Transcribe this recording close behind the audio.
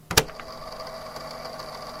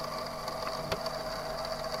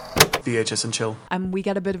VHS and chill. And we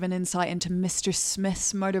get a bit of an insight into Mr.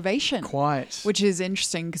 Smith's motivation. Quite. Which is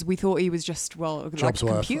interesting because we thought he was just, like Jobs a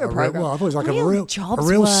worth. computer program. Well, I thought he was like a Jobs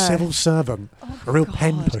real worth. civil servant, a real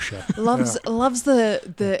pen pusher. Loves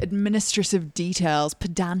the administrative details,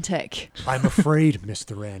 pedantic. I'm afraid,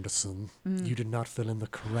 Mr. Anderson, you did not fill in the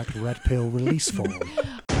correct red pill release form.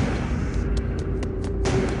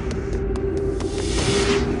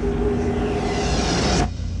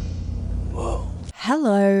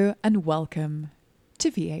 Hello and welcome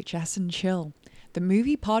to VHS and Chill, the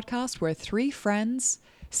movie podcast where three friends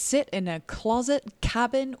sit in a closet,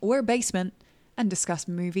 cabin, or basement and discuss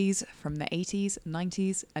movies from the 80s,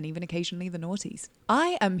 90s, and even occasionally the noughties.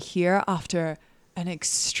 I am here after an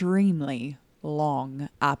extremely long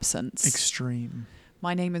absence. Extreme.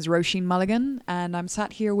 My name is Roisin Mulligan, and I'm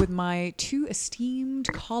sat here with my two esteemed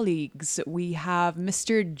colleagues. We have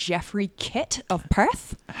Mr. Jeffrey Kitt of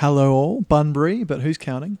Perth. Hello all. Bunbury, but who's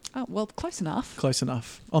counting? Oh, well, close enough. Close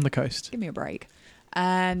enough. On the coast. Give me a break.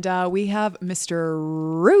 And we have Mr.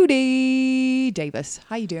 Rudy Davis.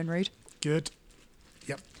 How you doing, Rude? Good.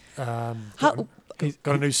 Yep.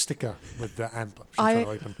 Got a new sticker with the amp.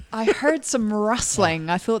 I heard some rustling.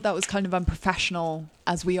 I thought that was kind of unprofessional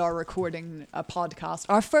as we are recording a podcast.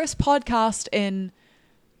 Our first podcast in,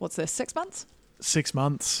 what's this, 6 months? 6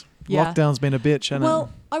 months. Yeah. Lockdown's been a bitch, hasn't Well,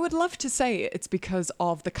 it? I would love to say it's because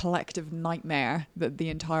of the collective nightmare that the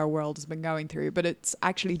entire world has been going through, but it's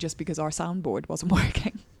actually just because our soundboard wasn't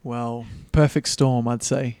working. Well, perfect storm, I'd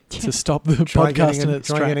say, to stop the Try podcast in its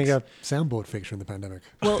Try tracks. getting a soundboard fixture in the pandemic.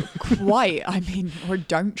 Well, quite. I mean, or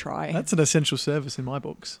don't try. That's an essential service in my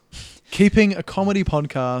books. Keeping a comedy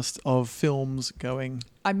podcast of films going.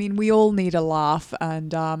 I mean, we all need a laugh,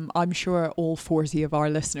 and I'm sure all 40 of our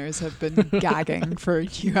listeners have been gagging for a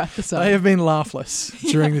new episode. They have been laughless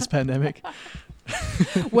during this pandemic.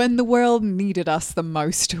 When the world needed us the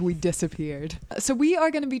most, we disappeared. So we are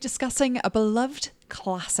going to be discussing a beloved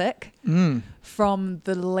classic from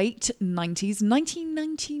the late 90s,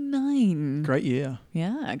 1999. Great year.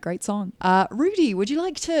 Yeah, great song. Rudy, would you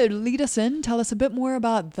like to lead us in? Tell us a bit more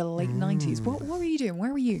about the late 90s. What were you doing?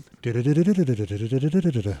 Where were you?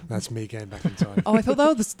 That's me getting back in time. Oh, I thought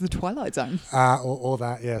that was the Twilight Zone. Or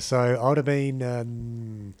that, yeah. So I would have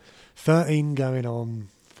been 13 going on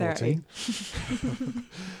 14.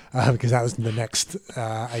 Because that was the next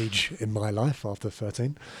age in my life after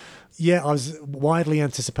 13. Yeah, I was widely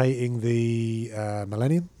anticipating the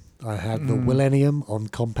Millennium. I had the Millennium on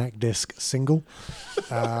compact disc single.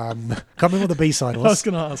 Can't remember what the B-side was. I was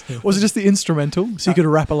going to ask. Was it just the instrumental so you could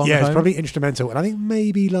rap along Yeah, at it's home? probably instrumental. And I think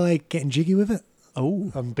maybe like Getting Jiggy With It.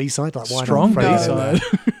 Oh, On B-side, like why strong not? B-side.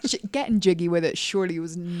 Getting Jiggy With It surely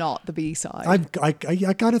was not the B-side. I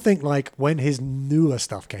kind of think like when his newer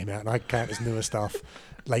stuff came out, and I count his newer stuff,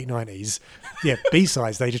 late 90s, yeah,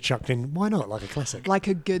 B-sides, they just chucked in, why not, like a classic. Like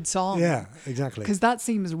a good song. Yeah, exactly. Because that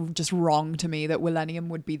seems just wrong to me that Millennium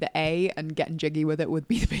would be the A and Getting Jiggy With It would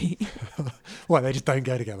be the B. Well, they just don't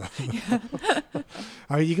go together.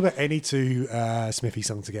 I mean, you can put any two Smithy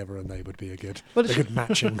songs together and they would be a good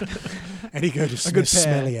matching. Any good good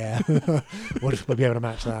smelly air would be able to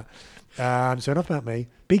match that. So enough about me.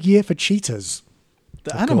 Big year for cheaters.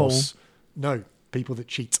 The of animal? course. No, people that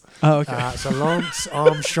cheat. Oh, okay. So Lance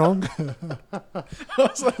Armstrong. I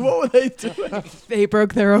was like, what were they doing? They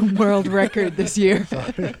broke their own world record this year.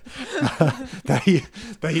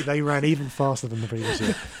 They ran even faster than the previous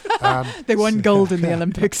year. They won gold in the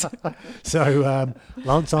Olympics. So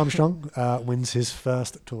Lance Armstrong wins his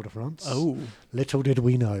first Tour de France. Oh. Little did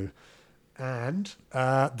we know. And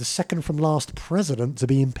the second from last president to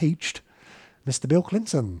be impeached, Mr. Bill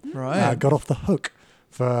Clinton, Right. got off the hook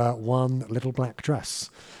for one little black dress.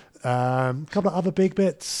 A couple of other big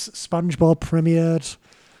bits. SpongeBob premiered.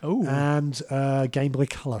 Oh. And Game Boy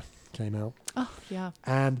Color came out. Oh, yeah.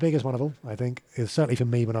 And the biggest one of all, I think, is certainly for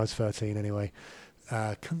me when I was 13 anyway.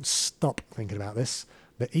 Couldn't stop thinking about this.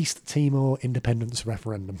 The East Timor independence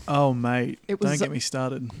referendum. Oh, mate. It was Don't get me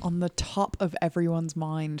started. on the top of everyone's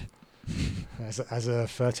mind. As a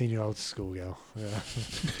 13-year-old schoolgirl. Yeah.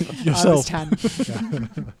 Yourself. I was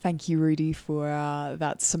 10. Thank you, Rudy, for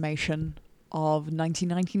that summation of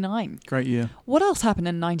 1999. Great year. What else happened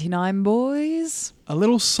in 99, boys? A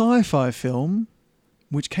little sci-fi film,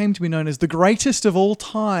 which came to be known as the greatest of all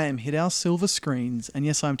time, hit our silver screens. And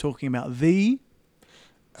yes, I'm talking about the...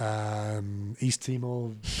 East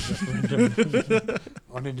Timor referendum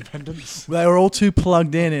on independence. They were all too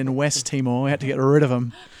plugged in West Timor. We had to get rid of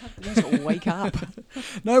them. Just wake up.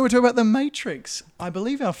 No, we're talking about The Matrix. I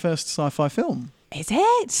believe our first sci-fi film. Is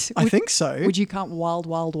it? I think so. Would you count Wild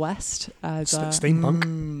Wild West as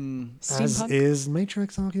Steampunk. As Steampunk. is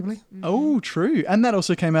Matrix, arguably. Oh, true. And that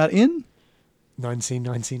also came out in...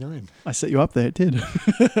 1999. I set you up there, it did.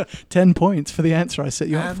 10 points for the answer I set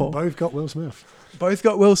you up And for. both got Will Smith. Both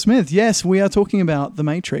got Will Smith. Yes, we are talking about The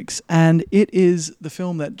Matrix, and it is the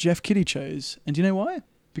film that Jeff Kitty chose. And do you know why?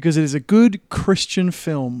 Because it is a good Christian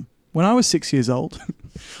film. When I was 6 years old,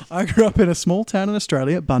 I grew up in a small town in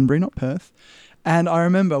Australia, Bunbury, not Perth. And I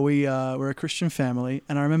remember we were a Christian family,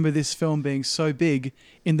 and I remember this film being so big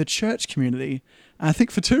in the church community. And I think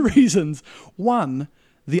for two reasons. One,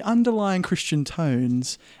 the underlying Christian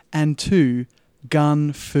tones, and two,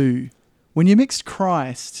 gun fu. When you mixed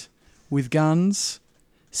Christ with guns,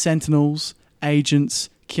 sentinels, agents,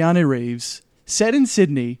 Keanu Reeves, set in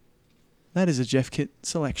Sydney, that is a Jeff Kitt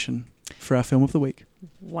selection for our film of the week.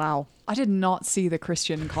 Wow. I did not see the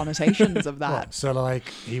Christian connotations of that. What? So, like,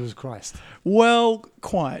 he was Christ. Well,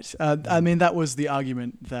 quite. I mean, that was the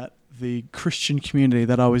argument that the Christian community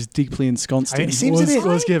that I was deeply ensconced in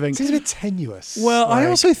was giving. Seems a bit tenuous. Well, I Like,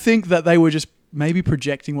 also think that they were just maybe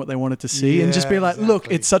projecting what they wanted to see and just be Yeah, like, look,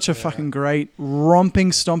 exactly. it's such a Yeah. fucking great,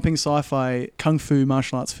 romping, stomping sci-fi kung fu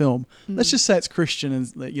martial arts film. Let's just say it's Christian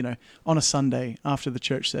and, you know, on a Sunday after the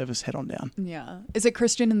church service, head on down. Yeah. Is it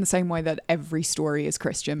Christian in the same way that every story is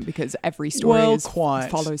Christian because every story Well, is, quite.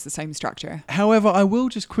 follows the same structure? However, I will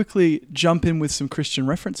just quickly jump in with some Christian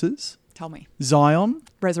references. Tell me. Zion,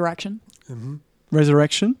 Resurrection?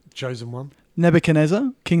 resurrection, Chosen one.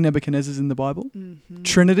 Nebuchadnezzar, King Nebuchadnezzar's in the Bible.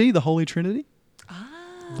 Trinity, the Holy Trinity.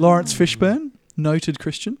 Lawrence Fishburne, noted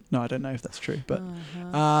Christian. No, I don't know if that's true, but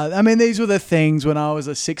I mean, these were the things when I was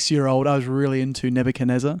a 6-year-old. I was really into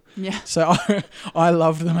Nebuchadnezzar. Yeah. So I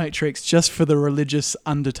loved The Matrix just for the religious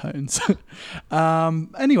undertones.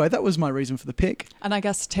 Anyway, that was my reason for the pick. And I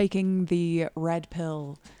guess taking the red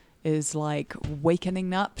pill is like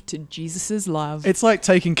wakening up to Jesus's love. It's like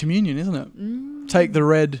taking communion, isn't it? Take the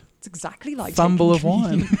red It's exactly like thumble taking of wine.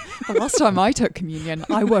 communion. The last time I took communion,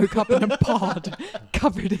 I woke up in a pod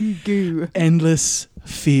covered in goo. Endless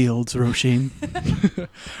fields, Roshin.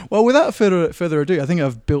 Well, without further ado, I think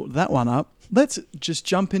I've built that one up. Let's just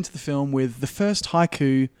jump into the film with the first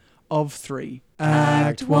haiku of 3.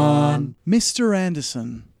 Act 1. Mr.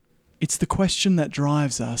 Anderson, it's the question that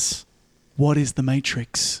drives us. What is the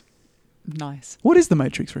Matrix? Nice. What is the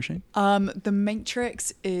Matrix, Roshin? The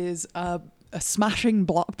Matrix is a smashing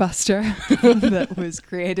blockbuster that was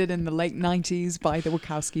created in the late 90s by the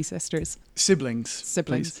Wachowski sisters. Siblings.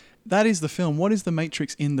 Siblings. Please. That is the film. What is the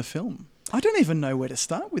Matrix in the film? I don't even know where to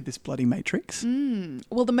start with this bloody Matrix.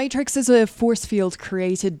 Well, the Matrix is a force field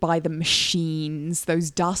created by the machines,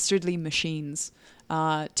 those dastardly machines,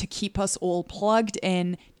 to keep us all plugged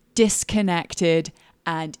in, disconnected,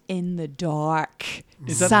 and in the dark.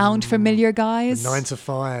 Is that- Sound familiar, The guys? 9 to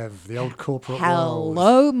 5, the old corporate world.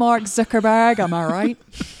 Hello, Mark Zuckerberg. Am I right?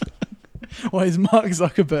 Why is Mark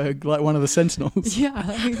Zuckerberg like one of the Sentinels? Yeah,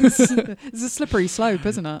 it's a slippery slope,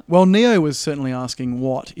 isn't it? Well, Neo was certainly asking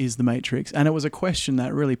what is the Matrix, and it was a question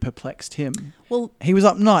that really perplexed him. Well, He was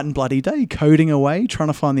up night and bloody day, coding away, trying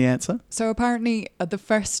to find the answer. so apparently the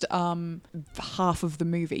first half of the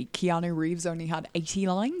movie, Keanu Reeves only had 80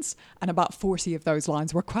 lines, and about 40 of those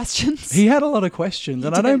lines were questions. He had a lot of questions, He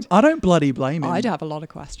and did. I don't bloody blame him. I'd have a lot of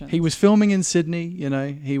questions. He was filming in Sydney, you know,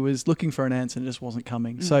 he was looking for an answer and it just wasn't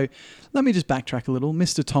coming. So let me just backtrack a little.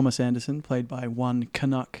 Mr. Thomas Anderson, played by one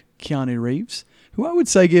Canuck Keanu Reeves, who I would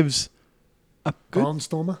say gives a good...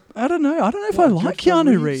 Barnstormer? I don't know if What, I like Jeff Keanu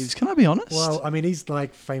Reeves? Reeves. Can I be honest? Well, I mean, he's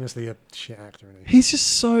like famously a shit actor. Isn't he? He's just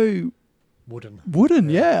so Wooden. wooden,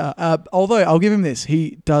 yeah. Although I'll give him this,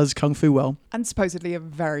 he does kung fu well. and supposedly a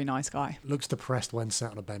very nice guy. Looks depressed when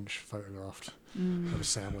sat on a bench photographed of a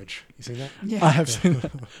sandwich. You seen that? Yeah. I have seen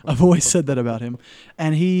that. I've always said that about him.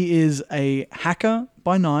 And he is a hacker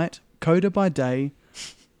by night, coder by day,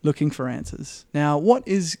 looking for answers. Now, what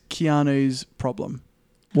is Keanu's problem?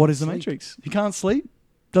 What is the Sleep. Matrix? He can't sleep,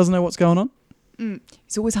 doesn't know what's going on.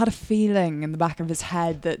 He's always had a feeling in the back of his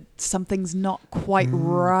head that something's not quite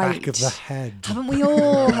right. Back of the head. Haven't we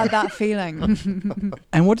all had that feeling?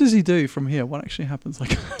 And what does he do from here? What actually happens?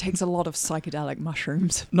 Like, Takes a lot of psychedelic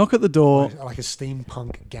mushrooms. knock at the door, Like a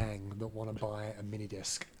steampunk gang that want to buy a mini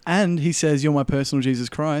disc. and he says, "You're my personal Jesus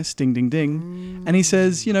Christ." Ding, ding, ding. And he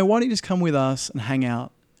says, "You know, why don't you just come with us and hang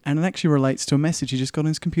out?" And it actually relates to a message he just got on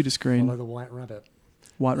his computer screen. Follow the white rabbit.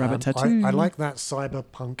 White rabbit tattoo. I like that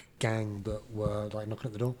cyberpunk gang that were like knocking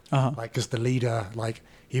at the door. Uh-huh. Like, because the leader, like,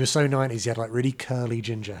 he was so 90s, he had like really curly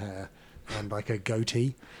ginger hair and like a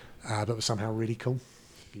goatee, but was somehow really cool.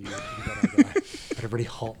 You got that guy. Had a really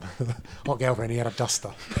hot girlfriend. He had a duster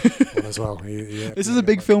on as well. This is a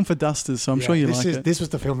big film for dusters, so I'm sure you like it. This was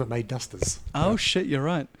the film that made dusters. Oh shit, you're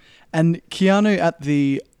right. And Keanu at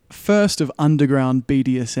the first of underground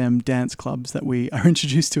BDSM dance clubs that we are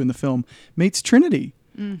introduced to in the film, meets Trinity,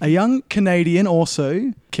 a young Canadian,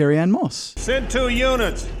 also Carrie-Anne Moss. Send 2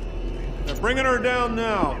 units. They're bringing her down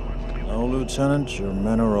now. No, Lieutenant, your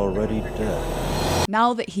men are already dead.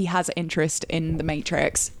 Now that he has interest in the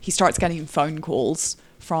Matrix, he starts getting phone calls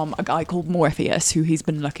from a guy called Morpheus, who he's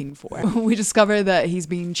been looking for. We discover that he's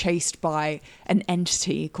being chased by an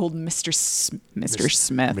entity called Mr. Smith. Mr.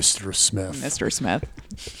 Smith. Mr. Smith.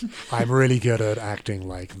 I'm really good at acting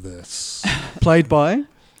like this. Played by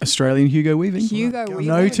Australian Hugo Weaving. Hugo Weaving.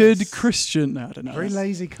 Noted Christian. No, I don't know. Very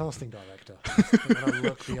lazy casting director. When I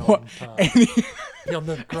look beyond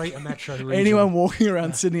the greater metro region. Anyone walking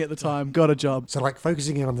around Sydney at the time got a job. So like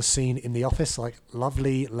focusing in on the scene in the office, like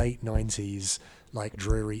lovely late 90s, like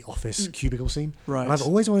dreary office cubicle scene. Right. And I've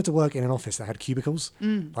always wanted to work in an office that had cubicles.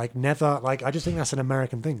 Like never, like I just think that's an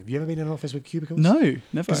American thing. Have you ever been in an office with cubicles? No,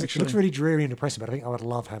 never 'Cause it actually. looks really dreary and depressing, but I think I would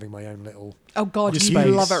love having my own little. Oh God, Your you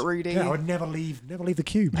space. love it, Rudy. Yeah, I would never leave the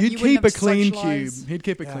cube. He'd you keep wouldn't a have clean socialised. cube. He'd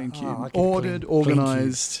keep a Yeah. clean Oh, cube. I keep a Ordered, clean cube.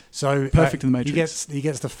 organised. So Perfect in the Matrix. He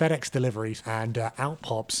gets the FedEx delivery, and out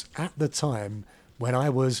pops at the time when I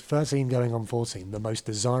was 13, going on 14, the most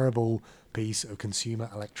desirable piece of consumer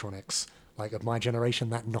electronics, like of my generation,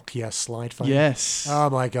 that Nokia slide phone. Yes. Oh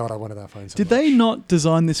my God, I wanted that phone. So Did much. they not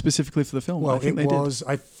design this specifically for the film? Well, I think it they was.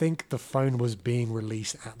 I think the phone was being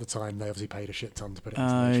released at the time. They obviously paid a shit ton to put it into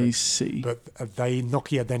the I Matrix. see. But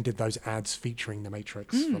Nokia then did those ads featuring the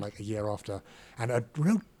Matrix for like a year after. And a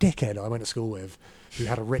real dickhead I went to school with, who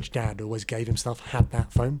had a rich dad who always gave him stuff, had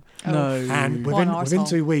that phone. No. And What an within arsehole.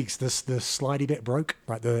 2 weeks, the slidey bit broke,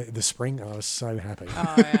 like the spring. I was so happy.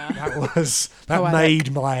 Oh yeah. That Poetic.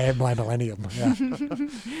 made my millennium. Yeah.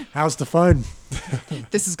 How's the phone?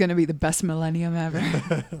 This is going to be the best millennium ever.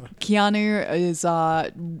 Keanu is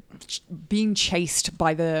being chased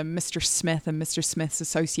by the Mr. Smith and Mr. Smith's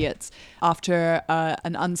associates after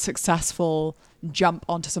an unsuccessful jump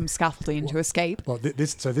onto some scaffolding to escape. Well,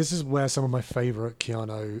 this is where some of my favourite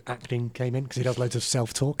Keanu acting came in, because he does loads of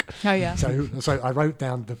self-talk. Oh yeah. So I wrote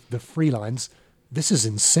down the 3 lines. This is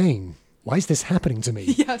insane. Why is this happening to me?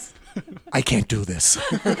 Yes. I can't do this.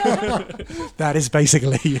 That is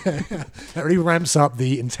basically, that really ramps up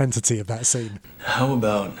the intensity of that scene. How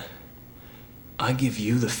about I give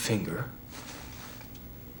you the finger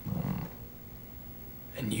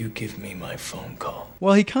and you give me my phone call?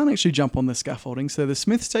 Well, he can't actually jump on the scaffolding, so the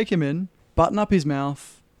Smiths take him in, button up his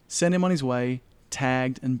mouth, send him on his way,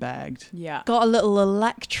 tagged and bagged. Yeah. Got a little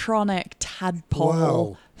electronic tadpole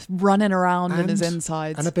Wow. running around in his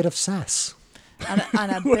insides. And a bit of sass.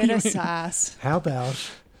 And a bit of sass. How about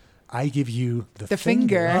I give you the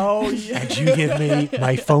finger. Oh, yeah. and you give me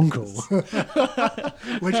my phone call?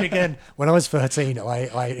 Which again, when I was 13, I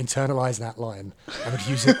internalized that line. I would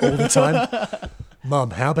use it all the time.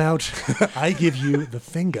 Mum, how about I give you the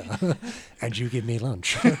finger and you give me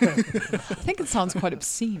lunch? I think it sounds quite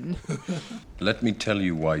obscene. Let me tell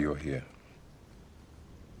you why you're here.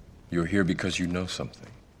 You're here because you know something.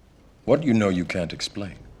 What you know you can't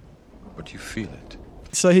explain, but you feel it.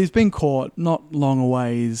 So he's been caught not long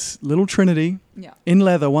away is little Trinity Yeah. in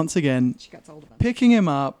leather once again, She gets hold of him. picking him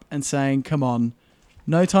up and saying, come on,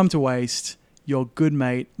 no time to waste. Your good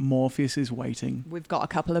mate Morpheus is waiting. We've got a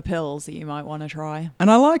couple of pills that you might want to try.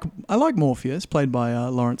 And I like Morpheus, played by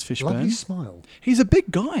Lawrence Lovely Fishburne. smile. He's a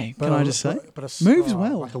big guy, But can I a- just say? but a Moves smile,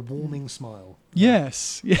 well. Like a warming smile.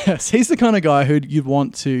 Yes. He's the kind of guy who you'd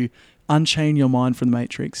want to unchain your mind from the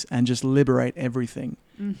Matrix and just liberate everything.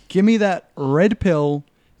 Give me that red pill,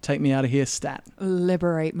 take me out of here stat.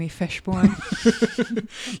 Liberate me, Fishborn.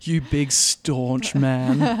 You big staunch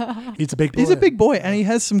man. He's a big boy. He's a big boy and he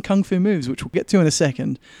has some kung fu moves, which we'll get to in a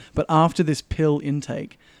second. But after this pill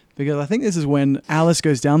intake, because I think this is when Alice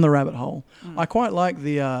goes down the rabbit hole. I quite like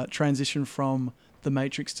the transition from the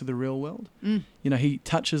Matrix to the real world. You know, he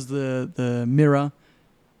touches the mirror.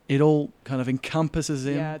 It all kind of encompasses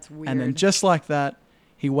him. Yeah, it's And then weird. just like that,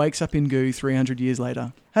 he wakes up in goo 300 years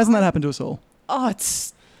later. Hasn't that happened to us all? Oh,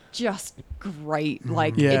 it's just great.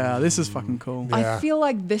 Like, Yeah, this is fucking cool. Yeah. I feel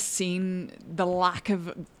like this scene, the lack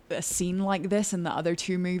of a scene like this in the other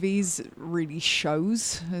 2 movies really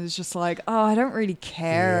shows. It's just like, oh, I don't really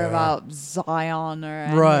care Yeah. about Zion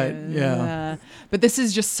or Right, any- yeah. But this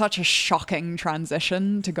is just such a shocking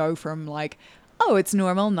transition to go from like, oh, it's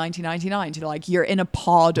normal 1999 to like you're in a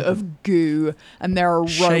pod of goo and there are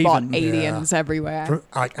Shaven. robot Yeah. aliens everywhere. From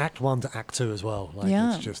like Act 1 to Act 2 as well. Like,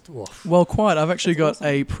 Yeah. It's just, oof. Well, quite. I've actually got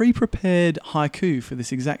a pre-prepared haiku for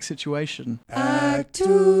this exact situation. Act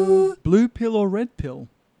 2. Blue pill or red pill?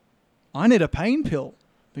 I need a pain pill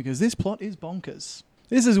because this plot is bonkers.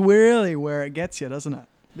 This is really where it gets you, doesn't it?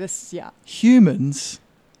 This, yeah. Humans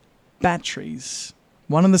batteries.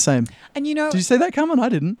 One and the same. And you know, Did you say that, Carmen? I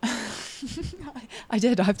didn't. I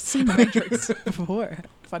did. I've seen The Matrix before,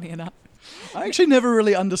 funny enough. I actually never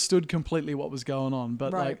really understood completely what was going on,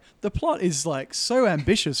 but Right. like the plot is like so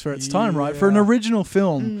ambitious for its time, right? For an Yeah. original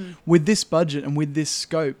film with this budget and with this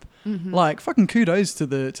scope, like fucking kudos to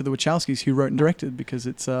the Wachowskis who wrote and directed, because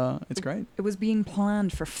it's great. It was being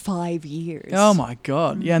planned for 5 years. Oh my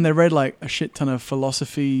god, yeah, and they read like a shit ton of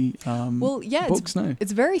philosophy. Well, yeah, books.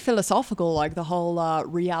 it's very philosophical. Like the whole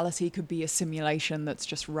reality could be a simulation that's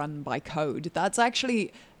just run by code. That's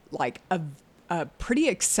actually like a pretty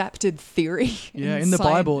accepted theory. Yeah, in the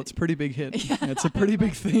Bible, it's a pretty big hit. Yeah, it's a pretty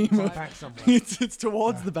big theme. Back somewhere. It's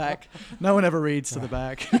towards the back. No one ever reads to the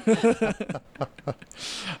back.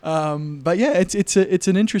 But yeah, it's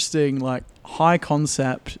an interesting, like, high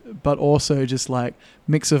concept, but also just like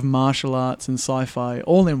mix of martial arts and sci-fi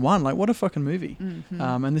all in one. Like, what a fucking movie!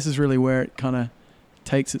 And this is really where it kind of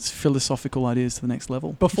takes its philosophical ideas to the next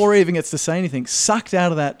level. Before he even gets to say anything, sucked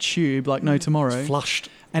out of that tube like no tomorrow, Flushed.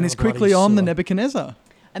 and down is the bloody quickly on the sewer. Nebuchadnezzar.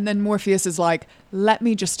 And then Morpheus is like, let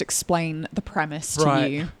me just explain the premise to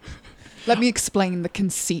Right. you. Let me explain the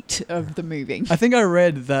conceit of the movie. I think I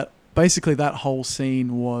read that basically that whole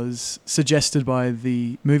scene was suggested by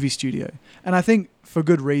the movie studio. And I think for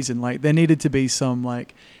good reason. Like, there needed to be some,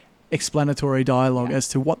 like, explanatory dialogue as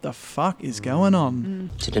to what the fuck is going on.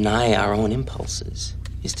 To deny our own impulses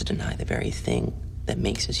is to deny the very thing that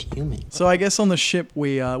makes us human. So I guess on the ship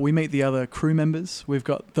we meet the other crew members. We've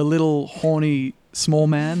got the little horny small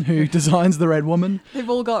man who designs the Red Woman. They've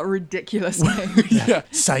all got ridiculous names. Yeah.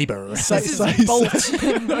 Saber. This is Bolt.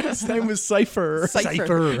 His name was Cypher.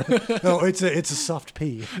 Cypher. No, it's a soft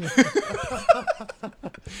P.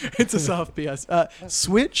 It's a soft PS.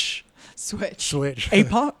 Switch. Switch.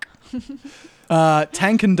 APOC.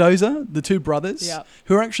 Tank and Dozer, the two brothers, Yep.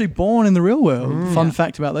 who are actually born in the real world. Fun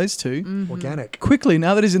fact about those two. Organic. Quickly,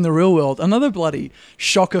 now that he's in the real world, another bloody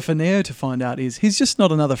shocker for Neo to find out is he's just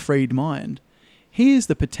not another freed mind. He is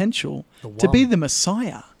the potential to be one. the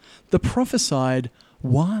Messiah, the prophesied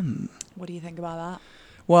one. What do you think about that?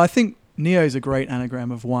 Well, I think Neo's a great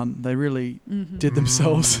anagram of one. They really did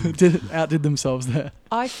themselves, outdid themselves there.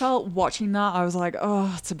 I felt watching that, I was like,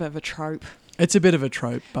 oh, it's a bit of a trope. It's a bit of a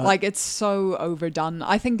trope, but Like, it's so overdone.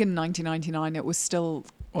 I think in 1999 it was still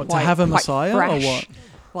what, to quite, have a quite Messiah fresh. or what?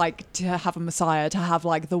 Like, to have a Messiah, to have,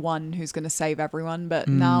 like, the one who's going to save everyone. But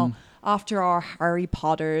now, after our Harry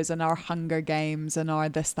Potters and our Hunger Games and our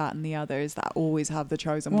this, that, and the others that always have the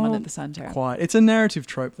chosen one Well, at the centre. Quite. It's a narrative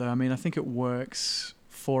trope, though. I mean, I think it works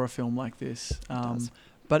for a film like this.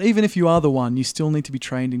 But even if you are the one, you still need to be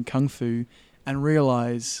trained in Kung Fu and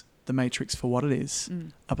realise the Matrix for what it is,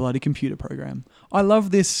 a bloody computer program. I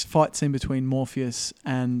love this fight scene between Morpheus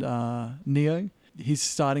and Neo. He's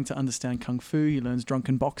starting to understand Kung Fu. He learns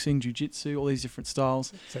drunken boxing, jiu-jitsu, all these different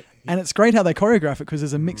styles. So And it's great how they choreograph it because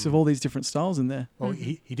there's a mix of all these different styles in there. well,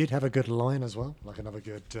 he did have a good line as well, like another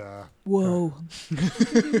good. Whoa.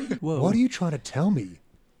 Whoa. What are you trying to tell me?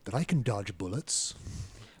 That I can dodge bullets?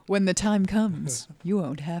 When the time comes, you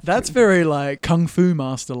won't have That's to. very like Kung Fu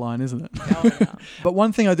master line, isn't it? Oh, yeah. But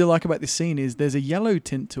one thing I do like about this scene is there's a yellow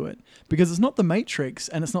tint to it because it's not the Matrix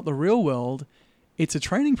and it's not the real world. It's a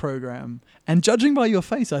training program. And judging by your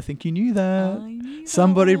face, I think you knew that. I knew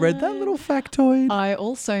Somebody that. read that little factoid. I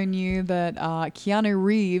also knew that Keanu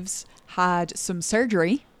Reeves had some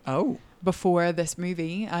surgery Oh. before this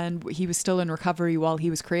movie, and he was still in recovery while he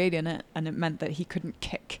was creating it, and it meant that he couldn't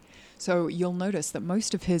kick. So you'll notice that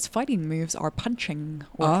most of his fighting moves are punching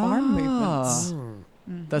or arm movements.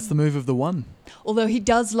 That's the move of the one. Although he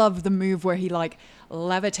does love the move where he like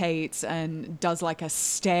levitates and does like a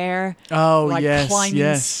stair, Oh, like yes, climbing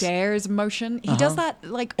yes. stairs motion. He does that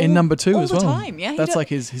like In all, number 2 all as the well. time. Yeah, he That's does. like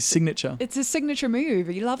his signature. It's his signature move.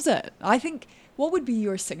 He loves it. I think. What would be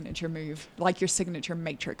your signature move? Like your signature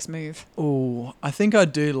Matrix move? Oh, I think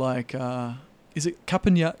I'd do like, is it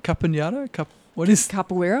capoeira? What is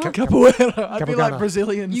Capoeira? capoeira? I'd be like Capogana.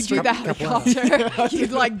 Brazilian. You do street- the helicopter.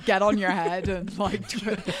 You'd like get on your head and like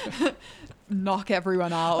knock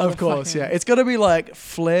everyone out. Of course, yeah. It's got to be like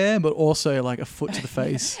flair, but also like a foot to the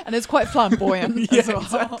face. And it's quite flamboyant as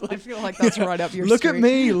well. I feel like that's right up your Look street.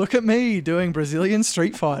 at me doing Brazilian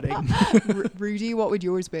street fighting. Rudy, what would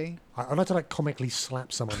yours be? I'd like to like comically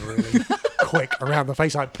slap someone really quick around the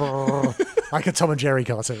face, like a Tom and Jerry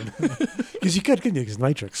cartoon. Because you could, couldn't you? Because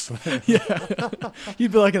Matrix.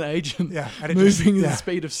 You'd be like an agent, Yeah, and it moving just- at yeah. the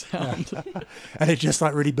speed of sound. And it just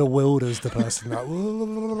like really bewilders the person. Like,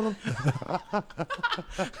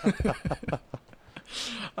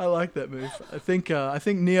 I like that move. I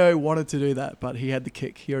think Neo wanted to do that, but he had the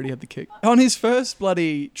kick. He already had the kick. On his first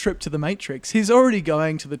bloody trip to the Matrix, he's already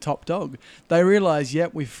going to the top dog. They realise,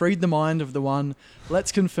 yep, we've freed the mind of the one.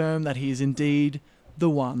 Let's confirm that he is indeed the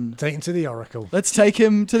one. Take him to the Oracle. Let's take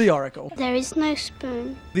him to the Oracle. There is no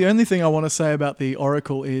spoon. The only thing I want to say about the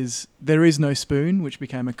Oracle is there is no spoon, which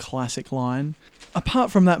became a classic line.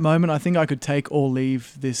 Apart from that moment, I think I could take or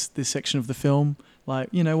leave this section of the film. Like,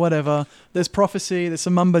 whatever. There's prophecy, there's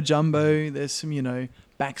some mumbo jumbo, there's some,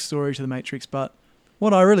 backstory to the Matrix, but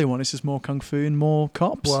what I really want is just more kung fu and more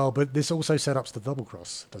cops. Well, but this also set up the double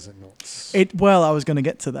cross, does it not? Well, I was going to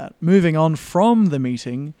get to that. Moving on from the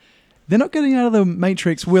meeting, they're not getting out of the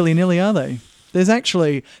Matrix willy-nilly, are they? There's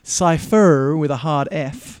actually Cypher with a hard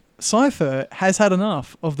F. Cypher has had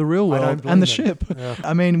enough of the real world and the ship. Yeah.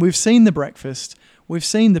 I mean, we've seen the breakfast. We've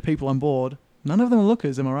seen the people on board. None of them are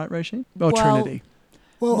lookers, am I right, Roisin? Well, Trinity.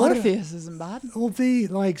 Well, Morpheus isn't bad. Or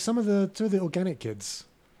some of the organic kids.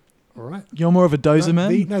 All right. You're more of a dozer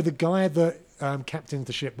man? The guy that captained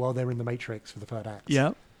the ship while they're in the Matrix for the third act.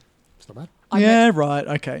 Yeah. It's not bad. Right.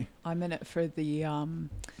 Okay. I'm in it for the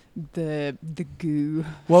goo.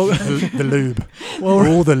 Well, the lube.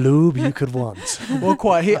 All the lube you could want. Well,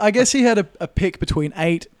 quite. I guess he had a pick between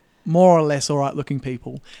 8 more or less all right looking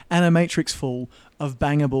people and a Matrix full of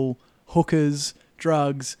bangable hookers,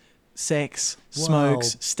 drugs, sex,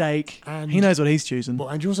 smokes, steak. And he knows what he's choosing. Well,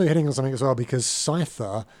 and you're also hitting on something as well, because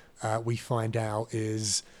Cypher, we find out,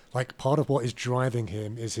 is like part of what is driving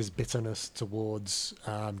him is his bitterness towards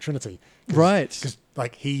Trinity. Right. Because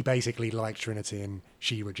like he basically liked Trinity and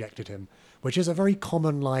she rejected him, which is a very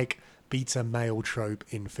common like beta male trope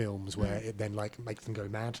in films where it then like makes them go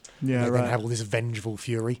mad. Yeah, they right. then have all this vengeful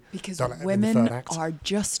fury. Because in the women third act. are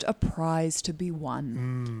just a prize to be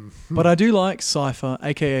won. But I do like Cypher,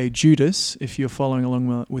 aka Judas, if you're following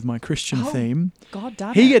along with my Christian theme. God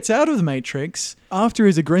damn He it. gets out of the Matrix after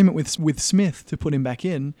his agreement with Smith to put him back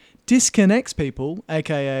in, disconnects people,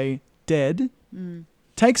 aka dead,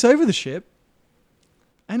 takes over the ship,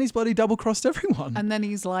 and his bloody double-crossed everyone. And then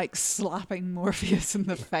he's like slapping Morpheus in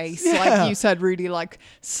the face. Yeah. Like you said, Rudy, like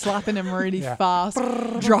slapping him really fast,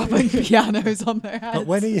 dropping pianos on their heads.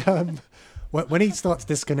 But when he starts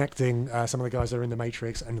disconnecting some of the guys that are in the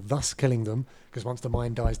Matrix and thus killing them, because once the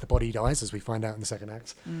mind dies, the body dies, as we find out in the second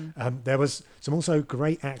act, there was some also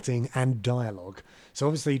great acting and dialogue. So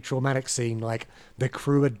obviously traumatic scene, like the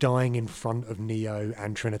crew are dying in front of Neo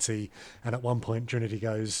and Trinity, and at one point Trinity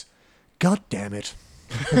goes, "God damn it."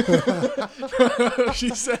 She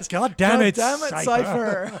says, God damn it,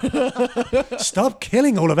 Cypher. Stop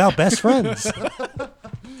killing all of our best friends.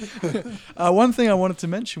 One thing I wanted to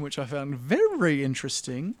mention, which I found very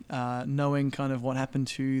interesting, knowing kind of what happened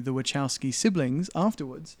to the Wachowski siblings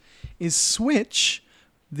afterwards, is Switch,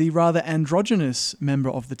 the rather androgynous member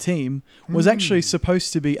of the team, was actually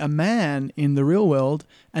supposed to be a man in the real world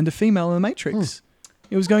and a female in the Matrix.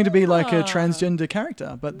 It was going to be like a transgender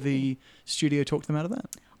character, but the studio talked them out of that.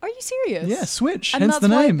 Are you serious? Yeah, Switch, And hence that's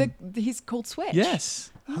the why name. he's called Switch.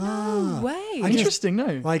 Yes. No way. Interesting,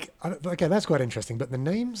 no? Okay, that's quite interesting, but the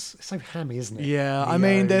name's so hammy, isn't it? Yeah, I Neo,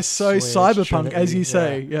 mean, they're so Switch, cyberpunk, as Trinity, you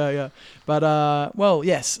say. Yeah. But, well,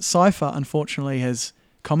 yes, Cypher, unfortunately, has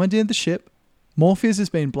commandeered the ship. Morpheus has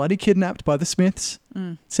been bloody kidnapped by the Smiths.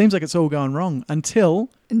 Seems like it's all going wrong until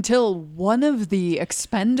one of the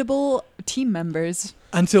expendable team members...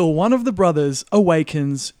 Until one of the brothers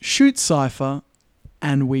awakens, shoots Cypher,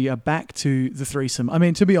 and we are back to the threesome. I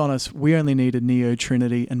mean, to be honest, we only needed Neo,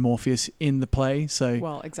 Trinity, and Morpheus in the play. So,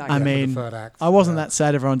 Well, exactly. I For the mean, third act, I wasn't that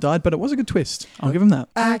sad everyone died, but it was a good twist. I'll give him that.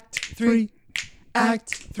 Act 3.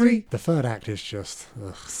 The third act is just...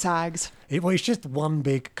 Ugh. Sags. It's just one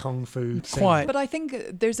big kung fu scene. Quite. But I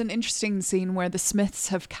think there's an interesting scene where the Smiths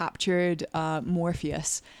have captured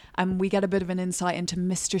Morpheus, and we get a bit of an insight into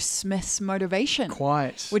Mr. Smith's motivation.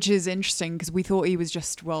 Quite. Which is interesting because we thought he was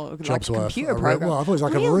just, like a Jobs worth. computer I program. thought it was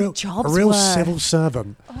like a jobs real worth. civil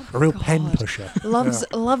servant, a real pen pusher.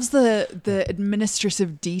 Loves the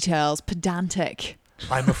administrative details, pedantic.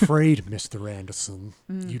 I'm afraid, Mr. Anderson,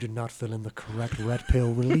 you did not fill in the correct red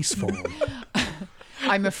pill release form.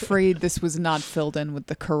 I'm afraid this was not filled in with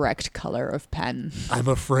the correct color of pen. I'm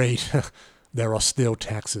afraid there are still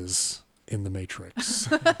taxes in the Matrix,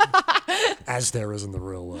 as there is in the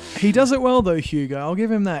real world. He does it well, though, Hugo. I'll give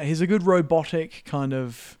him that. He's a good robotic kind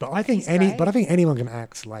of... But I think anyone can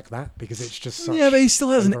act like that because it's just such Yeah, but he still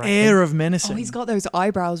has an overacting. air of menacing. Oh, he's got those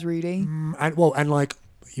eyebrows, Rudy. And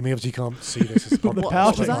You mean obviously you can't see this as The podcast,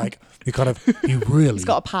 pouch but is like he really He's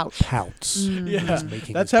got a pouch. pouts. Yeah, He's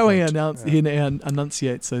making that's his how he point.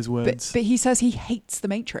 enunciates those words. But he says he hates the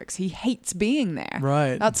Matrix. He hates being there.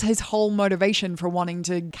 Right. That's his whole motivation for wanting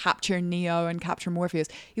to capture Neo and capture Morpheus.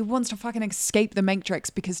 He wants to fucking escape the Matrix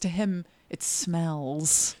because to him it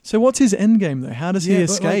smells. So what's his end game though? How does he Yeah, but,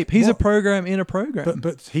 escape? like, He's a what- program in a program.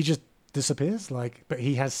 But he just disappears. But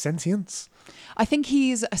he has sentience. I think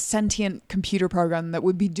he's a sentient computer program that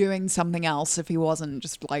would be doing something else if he wasn't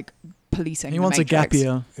just like policing. he the wants a gap Matrix.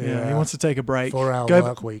 year. Yeah, he Yeah. wants to take a break. 4-hour go,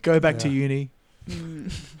 work week. Go back to Yeah. uni.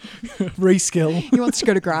 Reskill. He wants to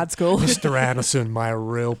go to grad school. Mr. Anderson, my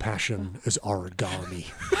real passion is origami.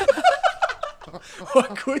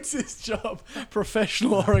 Quits his job.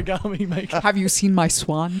 Professional origami maker. Have you seen my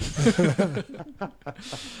swan?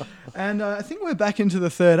 And I think we're back into the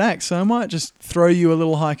third act, so I might just throw you a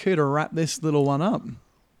little haiku to wrap this little one up.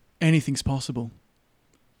 Anything's possible.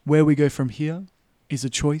 Where we go from here is a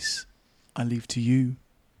choice I leave to you.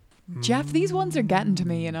 Jeff, these ones are getting to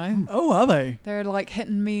me, you know? Oh, are they? They're like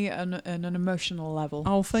hitting me on an emotional level.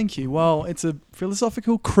 Oh, thank you. Well, it's a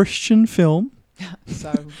philosophical Christian film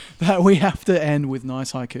So, that we have to end with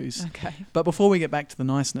nice haikus. okay. But before we get back to the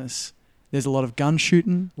niceness, there's a lot of gun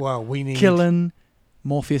shooting, Well, we need killing,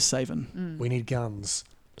 Morpheus saving. We need guns.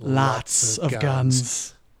 Lots of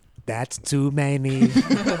guns. That's too many.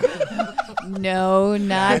 No,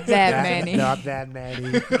 not that many. Not that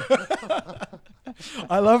many.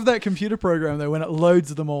 I love that computer program though when it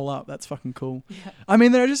loads them all up. That's fucking cool. I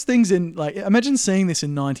mean, there are just things in like imagine seeing this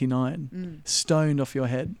in '99, stoned off your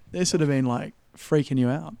head. This would have been like freaking you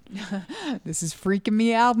out. This is freaking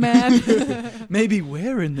me out, man. Maybe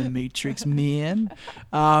we're in the Matrix, man.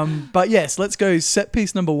 But yes, let's go. Set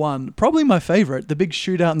piece number 1, probably my favorite, the big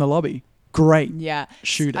shootout in the lobby. Great. Yeah.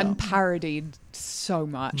 Shootout. And parodied so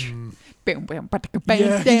much.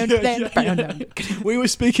 We were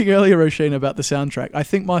speaking earlier, Roshane, about the soundtrack. I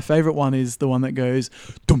think my favorite one is the one that goes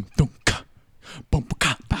dum dum ka, bum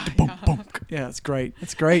ka, bum bum. Yeah, it's great.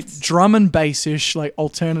 It's great. Drum and bass-ish, like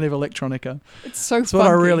alternative electronica. It's so That's what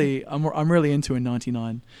I'm funky. really into in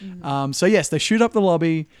 '99. So yes, they shoot up the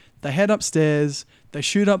lobby, they head upstairs, they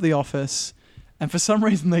shoot up the office, and for some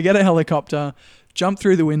reason they get a helicopter, jump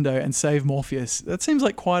through the window, and save Morpheus. That seems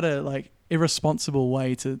like quite a irresponsible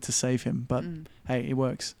way to save him, but hey, it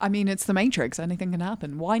works. I mean, it's the Matrix. Anything can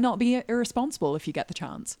happen. Why not be irresponsible if you get the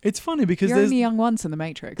chance? It's funny because You're there's only young once in the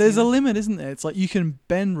Matrix. there's you a know? limit, isn't there? It's like you can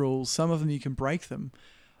bend rules. Some of them you can break them.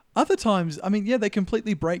 Other times, I mean, yeah, they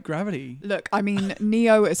completely break gravity. Look, I mean,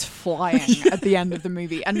 Neo is flying at the end of the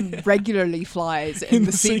movie and regularly flies in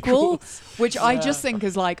the sequel, sequels. which I just think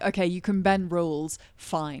is like, okay, you can bend rules,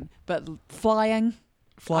 fine, but flying,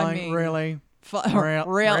 Flying, I mean, really? really,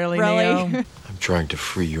 Really, Neo? I'm trying to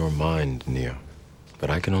free your mind, Neo. But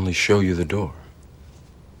I can only show you the door.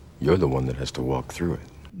 You're the one that has to walk through it.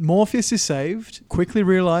 Morpheus is saved, quickly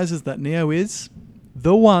realizes that Neo is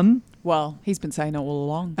the one, Well, he's been saying it all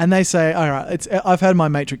along. and they say, all right, I've had my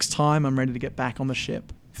Matrix time, I'm ready to get back on the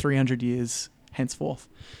ship, 300 years henceforth.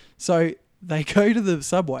 So they go to the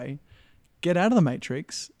subway, get out of the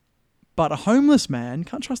Matrix, but a homeless man,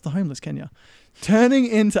 can't trust the homeless, can you? Turning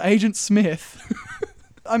into Agent Smith.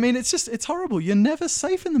 I mean, it's horrible. You're never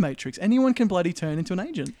safe in the Matrix. Anyone can bloody turn into an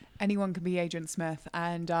agent. Anyone can be Agent Smith,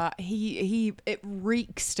 and it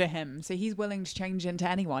reeks to him. So he's willing to change into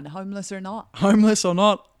anyone, homeless or not. Homeless or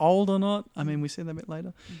not, old or not. I mean, we see that a bit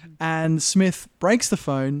later. And Smith breaks the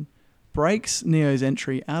phone, breaks Neo's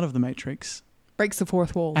entry out of the Matrix, Breaks the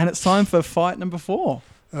fourth wall. and it's time for fight number 4.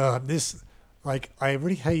 I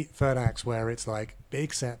really hate third acts where it's like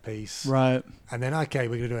big set piece, Right, and then okay,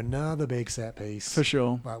 we're gonna do another big set piece. for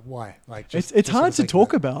sure. Like why? Like It's just hard for to the sake of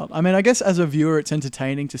talk it. about. I mean, I guess as a viewer, it's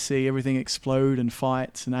entertaining to see everything explode and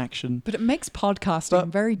fights and action. But it makes podcasting But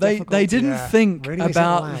very they difficult. didn't Yeah, think really makes it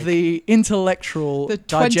about lag. the intellectual The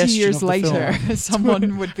 20 digestion years of the later, film.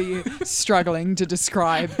 someone would be struggling to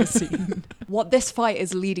describe the scene. What this fight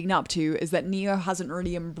is leading up to is that Neo hasn't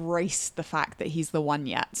really embraced the fact that he's the one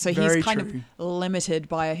yet. So Very he's kind true. of limited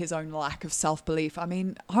by his own lack of self-belief. I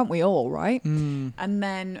mean, aren't we all, right? And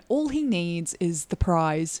then all he needs is the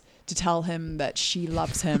prize to tell him that she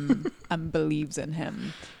loves him and believes in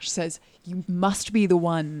him. She says, you must be the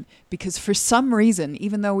one because for some reason,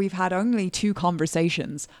 even though we've had only 2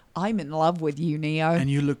 conversations, I'm in love with you, Neo.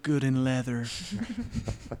 And you look good in leather.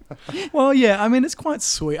 Well, yeah, I mean, it's quite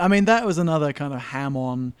sweet. I mean, that was another kind of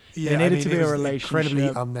ham-on. Yeah, there needed I mean, to be it a was relationship.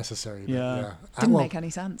 incredibly unnecessary. But Yeah. yeah. Didn't well, make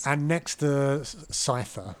any sense. And next to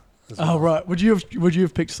Cypher. As Oh, well. right. Would you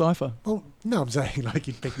have picked Cypher? Well, No, I'm saying like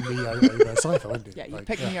you'd pick Neo over Cypher, wouldn't you? Yeah, you Like,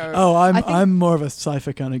 pick Neo. Oh, I think- I'm more of a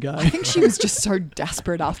Cypher kind of guy. I think she was just so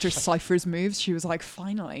desperate after Cypher's moves. She was like,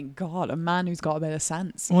 finally, God, a man who's got a bit of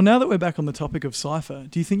sense. Well, now that we're back on the topic of Cypher,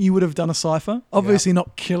 do you think you would have done a Cypher? Obviously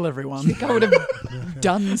not kill everyone. I would have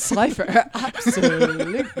done Cypher.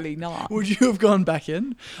 Absolutely not. Would you have gone back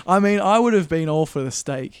in? I mean, I would have been all for the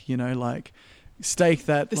steak, like steak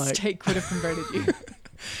that The like steak would have converted you.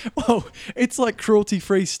 well, it's like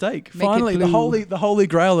cruelty-free steak. Make it Finally, the blue. holy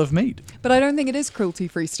grail of meat. But I don't think it is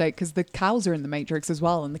cruelty-free steak because the cows are in the Matrix as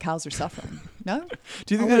well, and the cows are suffering. No?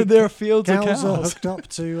 Do you think Oh, wait, there are fields of cows are cows? hooked up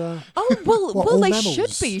to. Oh well, What, well all they mammals?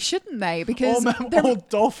 should be, shouldn't they? Because All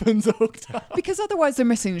dolphins are hooked up. because otherwise they're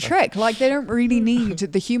missing the trick. Like they don't really need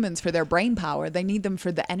the humans for their brain power; they need them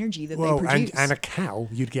for the energy that Well, they produce. and a cow,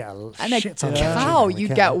 you'd get a And a shit ton cow, of energy you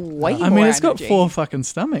from a get cow. way I more mean, it's got energy. 4 fucking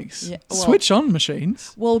stomachs. Yeah, well- Switch on machines.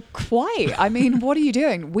 Well, quite. I mean, what are you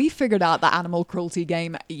doing? We figured out the animal cruelty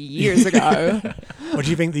game years ago. What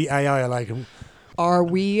do you think the AI are like? Are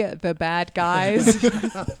we the bad guys?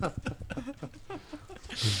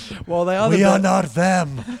 Well, they are. We the are not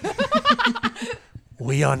them.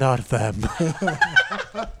 We are not them.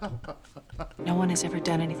 No one has ever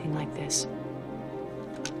done anything like this.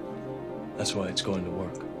 That's why it's going to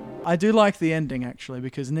work. I do like the ending actually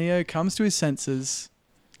because Neo comes to his senses.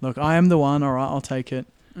 Look, I am the one. All right, I'll take it.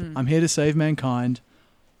 I'm here to save mankind.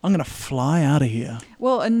 I'm gonna fly out of here.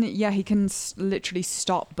 Well, and yeah, he can literally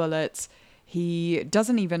stop bullets. He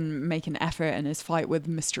doesn't even make an effort in his fight with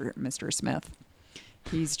Mr. Smith.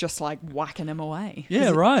 He's just like whacking him away. Yeah,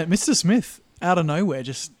 right. Mr. Smith, out of nowhere,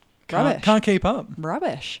 just Rubbish. can't keep up.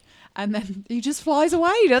 Rubbish. And then he just flies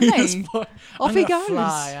away, doesn't he? Off I'm he gonna goes.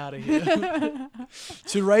 Fly out of here.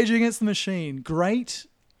 To Rage Against the Machine, great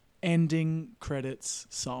ending credits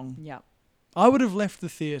song. Yeah. I would have left the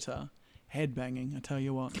theatre headbanging. I tell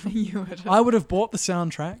you what. You would I would have bought the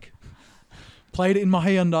soundtrack, played it in my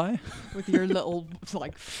Hyundai, with your little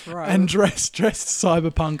like fro. and dressed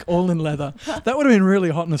cyberpunk all in leather. That would have been really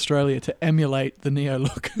hot in Australia to emulate the Neo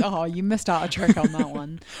look. Oh, you missed out a trick on that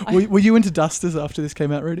one. Were you into dusters after this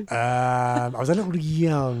came out, Rudy? I was a little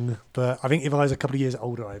young, but I think if I was a couple of years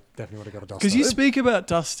older, I definitely would have got a duster. Because you speak about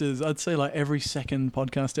dusters, I'd say like every second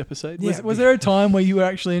podcast episode. Yeah, Was there a time where you were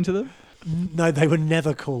actually into them? No, they were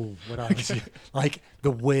never cool when I was like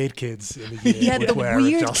the weird kids in the year. Yeah, would the wear a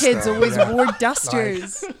weird duster, kids always yeah. wore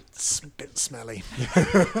dusters. It's a bit smelly.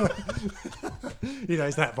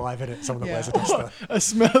 It's that vibe in it. Someone that Yeah. wears a duster.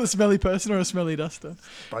 A smelly person or a smelly duster?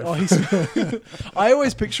 Both. Oh, I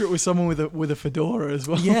always picture it with someone with a fedora as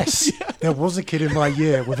well. Yes, there was a kid in my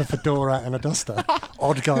year with a fedora and a duster.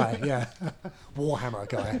 Odd guy, yeah. Warhammer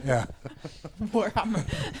guy, yeah. Warhammer.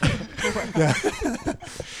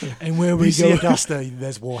 And where If we you see go, a duster,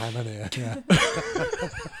 there's Warhammer there.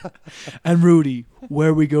 Yeah. and Rudy,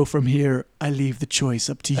 where we go from here, I leave the choice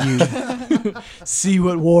up to you. See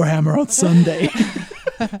what Warhammer on Sunday.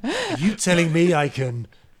 You telling me I can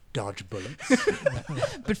dodge bullets?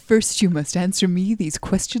 But first you must answer me these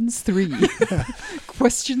questions 3.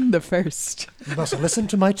 Question the first. You must listen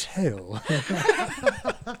to my tale.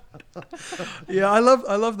 Yeah, I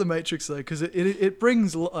love the Matrix though because it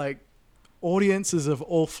brings like audiences of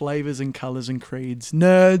all flavors and colors and creeds: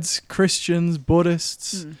 nerds, Christians,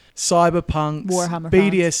 Buddhists, cyberpunks, Warhammer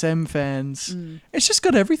BDSM fans. It's just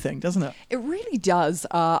got everything, doesn't it? It really does.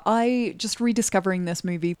 I just rediscovering this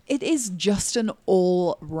movie. It is just an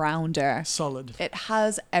all-rounder. Solid. It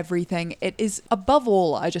has everything. It is, above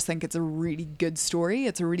all, I just think it's a really good story.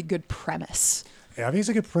 It's a really good premise. Yeah, I think it's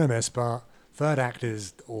a good premise, but third act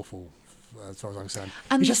is awful, as far as I'm concerned.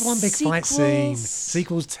 And It's just the one big fight scene. sequels-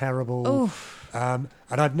 Sequel's terrible. And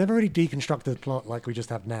I've never really deconstructed the plot like we just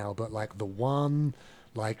have now, but like the one,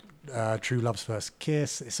 like True Love's First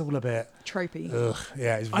Kiss, it's all a bit Tropey. ugh.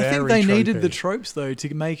 Yeah, it's very I think they needed tropey. the tropes though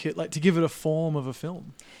to make it like to give it a form of a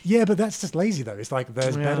film. Yeah, but that's just lazy though. It's like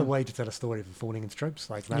there's a Yeah. better way to tell a story than falling into tropes.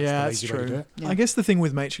 Like that's yeah, the that's lazy way to do true. it. Yeah. I guess the thing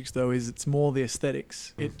with Matrix though is it's more the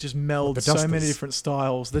aesthetics. It just melds The so many dusters. different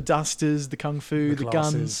styles: the dusters, the kung fu, the guns.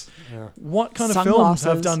 glasses, yeah. What kind of films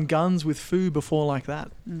have Sunglasses. done guns with fu before like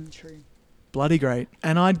that? True. Bloody great.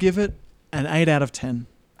 And I'd give it an 8 out of 10.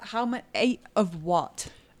 How many? 8 of what?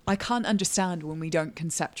 I can't understand when we don't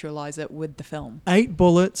conceptualize it with the film. 8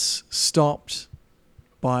 bullets stopped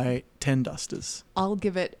by 10 dusters. I'll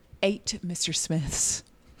give it 8 Mr. Smiths.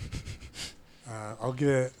 I'll give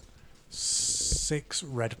it 6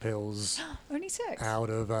 red pills Only 6. out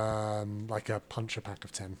of like a puncher pack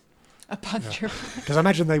of 10. A puncher. Because I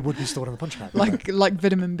imagine they would be stored in the puncher pack. wouldn't like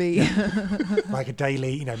vitamin B. they? Like a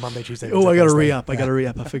daily, Monday, Tuesday. Oh, I Wednesday, got to Thursday.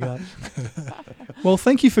 re-up. I forgot. Well,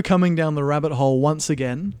 thank you for coming down the rabbit hole once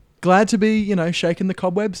again. glad to be, shaking the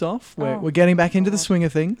cobwebs off. We're getting back into the swing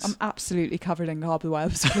of things. I'm absolutely covered in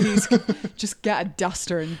cobwebs. Please just get a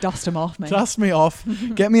duster and dust them off me. Dust me off.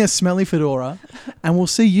 Get me a smelly fedora. And we'll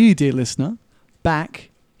see you, dear listener, back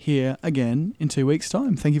here again in 2 weeks'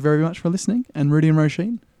 time. Thank you very much for listening. And Rudy and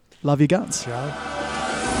Roisin, love your guts. Ciao.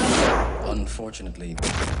 Unfortunately,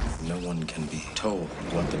 no one can be told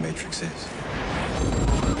what the Matrix is.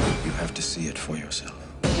 You have to see it for yourself.